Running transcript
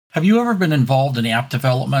Have you ever been involved in app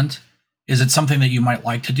development? Is it something that you might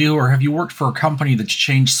like to do, or have you worked for a company that's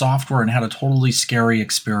changed software and had a totally scary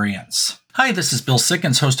experience? Hi, this is Bill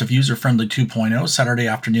Sickens, host of User Friendly 2.0, Saturday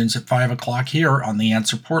afternoons at 5 o'clock here on The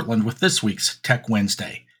Answer Portland with this week's Tech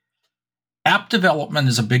Wednesday. App development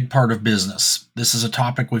is a big part of business. This is a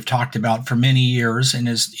topic we've talked about for many years and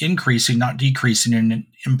is increasing, not decreasing in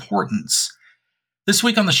importance. This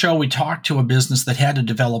week on the show, we talked to a business that had to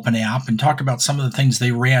develop an app and talked about some of the things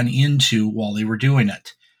they ran into while they were doing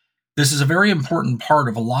it. This is a very important part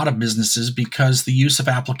of a lot of businesses because the use of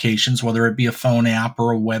applications, whether it be a phone app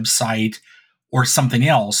or a website or something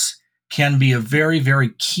else, can be a very,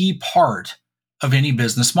 very key part of any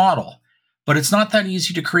business model. But it's not that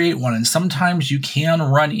easy to create one, and sometimes you can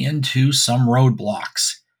run into some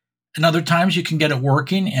roadblocks. And other times you can get it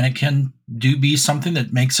working, and it can be something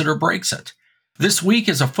that makes it or breaks it. This week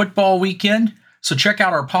is a football weekend, so check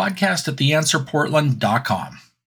out our podcast at theanswerportland.com.